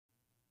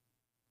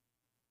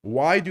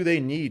Why do they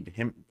need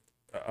him?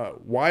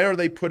 Why are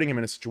they putting him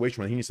in a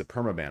situation where he needs to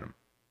permaban him?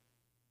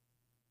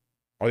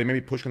 Are they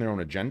maybe pushing their own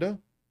agenda?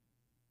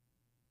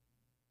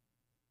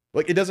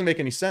 Like, it doesn't make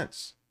any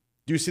sense.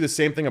 Do you see the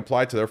same thing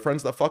applied to their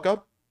friends that fuck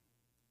up?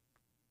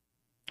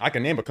 I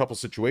can name a couple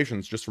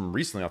situations just from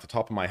recently off the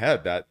top of my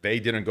head that they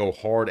didn't go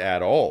hard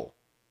at all.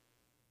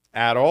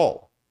 At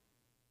all.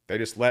 They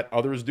just let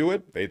others do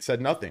it. They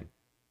said nothing.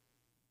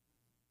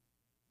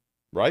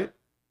 Right?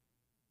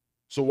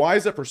 So why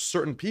is it for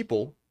certain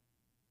people,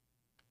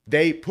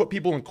 they put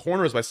people in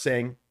corners by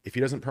saying, if he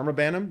doesn't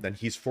permaban him, then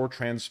he's for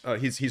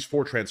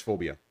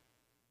transphobia.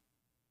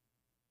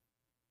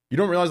 You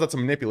don't realize that's a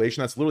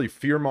manipulation. That's literally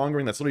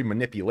fear-mongering. That's literally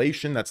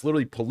manipulation. That's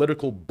literally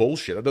political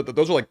bullshit.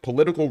 Those are like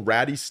political,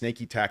 ratty,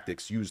 snaky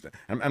tactics used.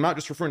 I'm not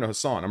just referring to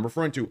Hasan. I'm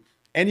referring to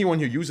anyone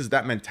who uses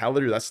that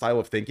mentality or that style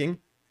of thinking.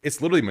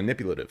 It's literally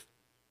manipulative.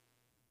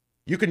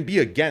 You can be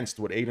against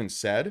what Adin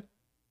said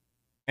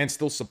and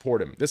still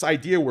support him. This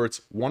idea where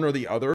it's one or the other